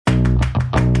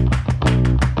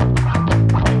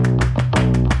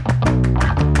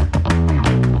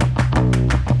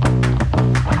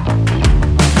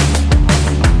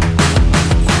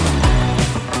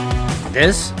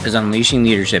This is Unleashing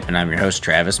Leadership, and I'm your host,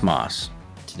 Travis Moss.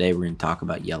 Today we're going to talk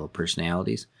about yellow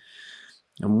personalities.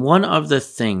 And one of the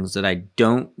things that I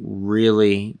don't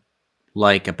really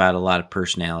like about a lot of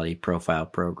personality profile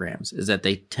programs is that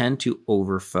they tend to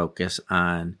over-focus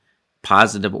on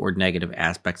positive or negative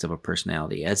aspects of a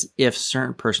personality, as if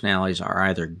certain personalities are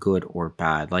either good or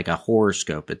bad. Like a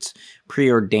horoscope, it's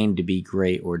preordained to be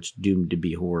great or it's doomed to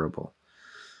be horrible.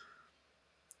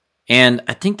 And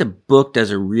I think the book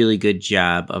does a really good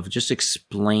job of just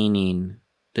explaining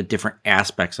the different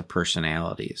aspects of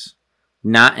personalities.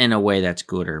 Not in a way that's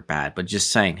good or bad, but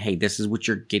just saying, hey, this is what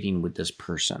you're getting with this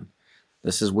person.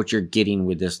 This is what you're getting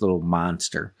with this little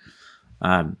monster.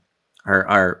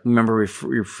 Remember, we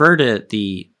refer to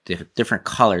the different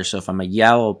colors. So if I'm a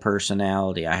yellow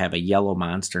personality, I have a yellow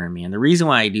monster in me. And the reason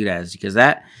why I do that is because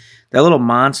that little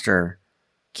monster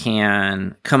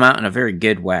can come out in a very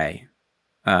good way.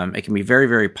 It can be very,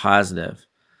 very positive,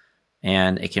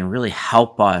 and it can really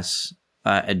help us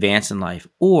advance in life,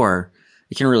 or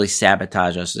it can really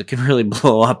sabotage us. It can really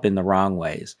blow up in the wrong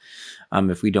ways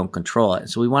if we don't control it.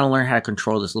 So we want to learn how to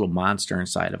control this little monster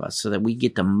inside of us so that we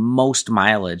get the most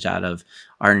mileage out of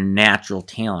our natural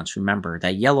talents. Remember,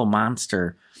 that yellow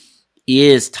monster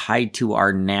is tied to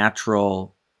our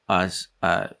natural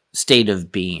state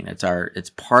of being.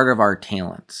 It's part of our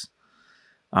talents.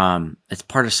 It's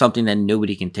part of something that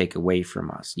nobody can take away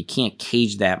from us. You can't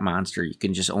cage that monster. You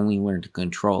can just only learn to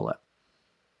control it.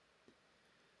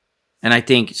 And I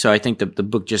think the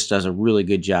book just does a really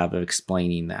good job of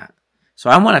explaining that. So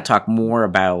I want to talk more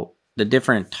about the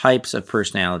different types of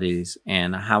personalities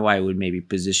and how I would maybe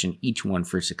position each one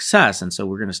for success. And so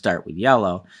we're going to start with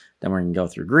yellow. Then we're going to go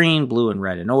through green, blue, and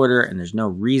red in order. And there's no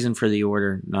reason for the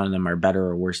order. None of them are better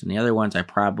or worse than the other ones. I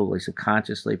probably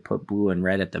subconsciously put blue and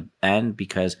red at the end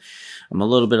because I'm a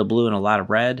little bit of blue and a lot of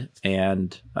red.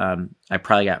 And I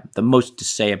probably got the most to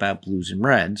say about blues and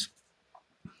reds.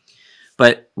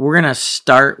 But we're going to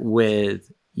start with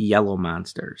yellow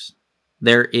monsters.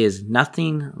 There is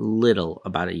nothing little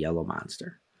about a yellow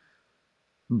monster.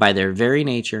 By their very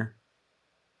nature,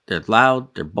 they're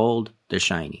loud, they're bold, they're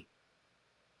shiny.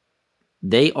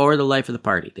 They are the life of the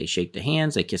party. They shake the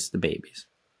hands, they kiss the babies.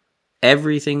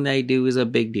 Everything they do is a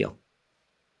big deal.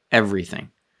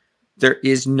 Everything. There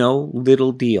is no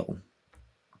little deal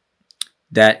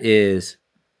that is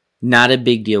not a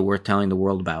big deal worth telling the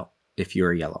world about if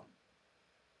you're yellow.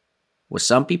 What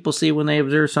some people see when they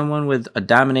observe someone with a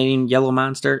dominating yellow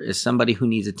monster is somebody who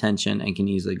needs attention and can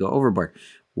easily go overboard.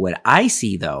 What I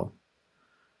see, though,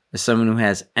 is someone who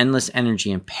has endless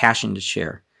energy and passion to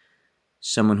share.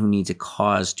 Someone who needs a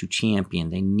cause to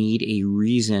champion. They need a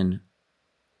reason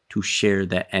to share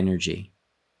that energy.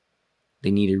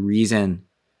 They need a reason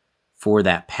for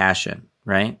that passion,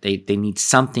 right? They need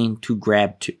something to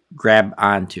grab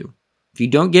onto. If you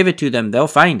don't give it to them, they'll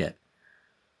find it.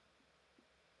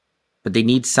 But they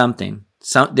need something.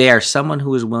 They are someone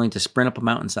who is willing to sprint up a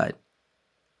mountainside.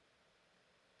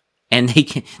 And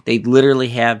they literally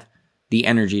have the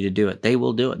energy to do it. They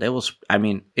will do it.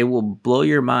 It will blow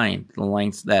your mind the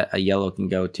lengths that a yellow can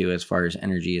go to as far as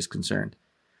energy is concerned.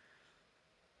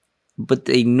 But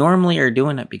they normally are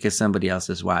doing it because somebody else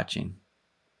is watching.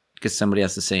 Because somebody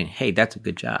else is saying, hey, that's a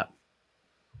good job.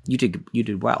 You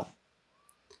did well.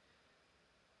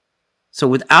 So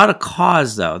without a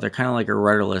cause, though, they're kind of like a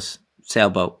rudderless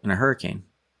sailboat in a hurricane,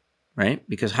 right?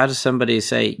 Because how does somebody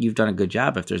say you've done a good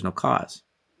job if there's no cause?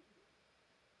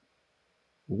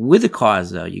 With a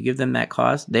cause, though, you give them that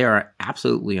cause, they are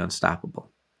absolutely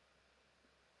unstoppable.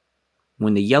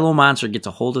 When the yellow monster gets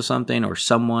a hold of something or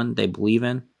someone they believe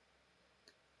in,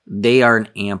 they are an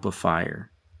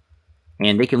amplifier.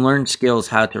 And they can learn skills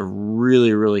how to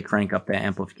really, really crank up that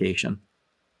amplification.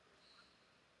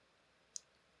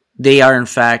 They are, in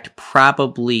fact,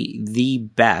 probably the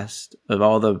best of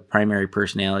all the primary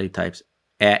personality types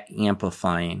at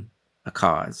amplifying a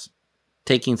cause.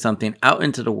 Taking something out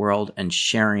into the world and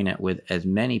sharing it with as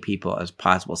many people as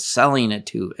possible. Selling it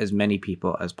to as many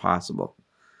people as possible.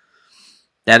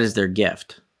 That is their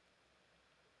gift.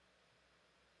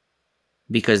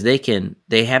 Because they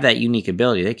have that unique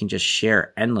ability. They can just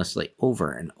share endlessly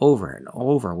over and over and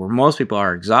over. Where most people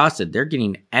are exhausted, they're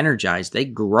getting energized. They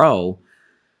grow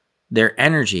their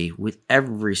energy with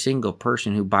every single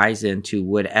person who buys into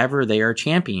whatever they are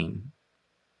championing.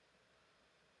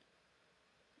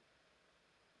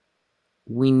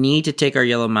 We need to take our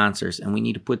yellow monsters and we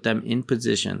need to put them in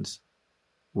positions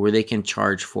where they can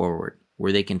charge forward,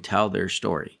 where they can tell their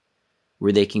story,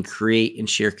 where they can create and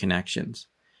share connections.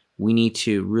 We need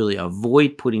to really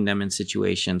avoid putting them in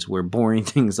situations where boring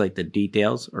things like the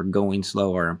details or going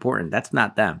slow are important. That's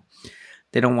not them.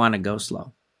 They don't want to go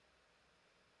slow.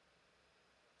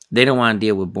 They don't want to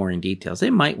deal with boring details. They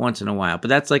might once in a while, but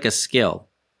that's like a skill,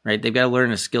 right? They've got to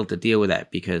learn a skill to deal with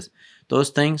that because those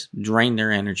things drain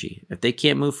their energy. If they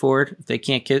can't move forward, if they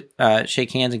can't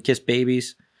shake hands and kiss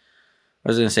babies, I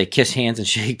was going to say kiss hands and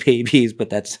shake babies, but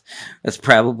that's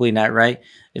probably not right.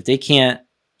 If they can't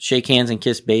shake hands and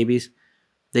kiss babies,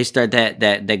 they start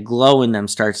that glow in them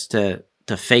starts to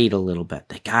fade a little bit.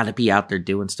 They got to be out there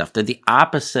doing stuff. They're the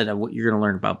opposite of what you're going to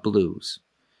learn about blues.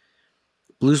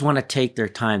 Blues want to take their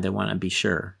time. They want to be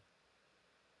sure.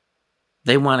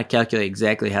 They want to calculate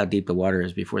exactly how deep the water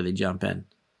is before they jump in.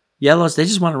 Yellows, they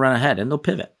just want to run ahead and they'll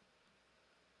pivot.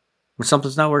 When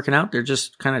something's not working out, they're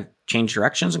just kind of change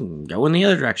directions and go in the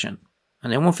other direction.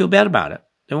 And they won't feel bad about it.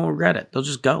 They won't regret it. They'll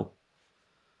just go.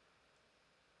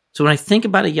 So when I think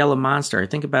about a yellow monster, I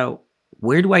think about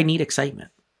where do I need excitement?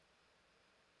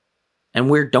 And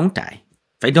where don't I?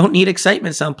 If I don't need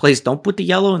excitement someplace, don't put the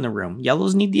yellow in the room.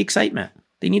 Yellows need the excitement.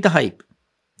 They need the hype.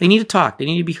 They need to talk. They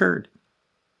need to be heard.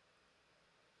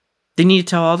 They need to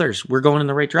tell others, we're going in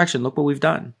the right direction. Look what we've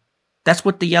done. That's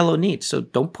what the yellow needs. So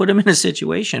don't put them in a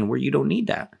situation where you don't need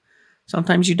that.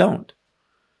 Sometimes you don't.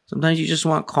 Sometimes you just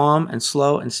want calm and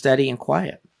slow and steady and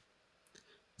quiet.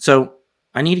 So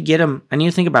I need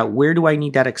to think about where do I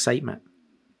need that excitement?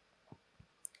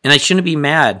 And I shouldn't be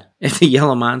mad if the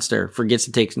yellow monster forgets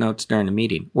to take notes during the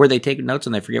meeting, or they take notes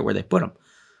and they forget where they put them.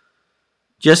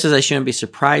 Just as I shouldn't be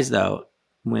surprised, though,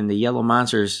 when the yellow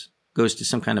monsters goes to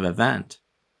some kind of event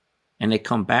and they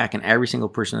come back and every single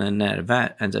person in that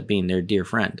event ends up being their dear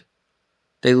friend.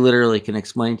 They literally can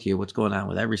explain to you what's going on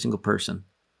with every single person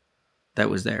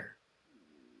that was there.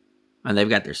 And they've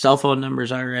got their cell phone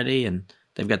numbers already, and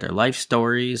they've got their life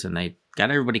stories, and they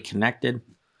got everybody connected.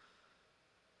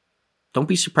 Don't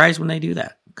be surprised when they do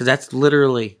that, because that's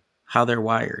literally how they're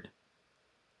wired.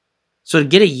 So to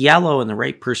get a yellow in the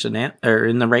right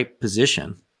in the right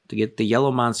position, to get the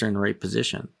yellow monster in the right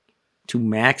position, to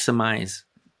maximize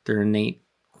their innate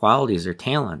qualities, their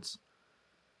talents,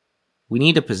 we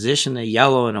need to position the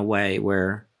yellow in a way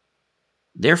where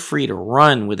they're free to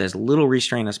run with as little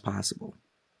restraint as possible.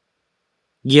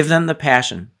 Give them the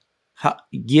passion.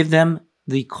 Give them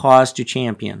the cause to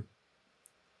champion.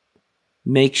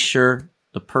 Make sure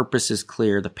the purpose is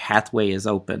clear, the pathway is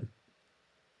open.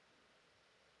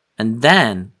 And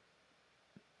then,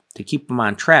 to keep them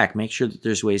on track, make sure that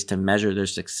there's ways to measure their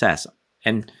success.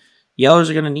 And yellows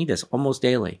are going to need this almost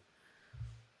daily.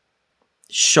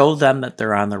 Show them that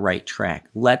they're on the right track.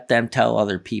 Let them tell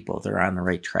other people they're on the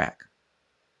right track.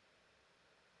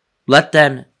 Let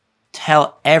them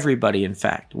tell everybody, in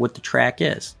fact, what the track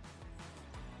is.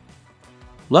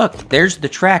 Look, there's the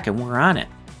track and we're on it.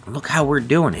 Look how we're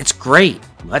doing. It's great.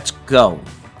 Let's go.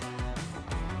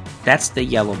 That's the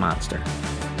yellow monster.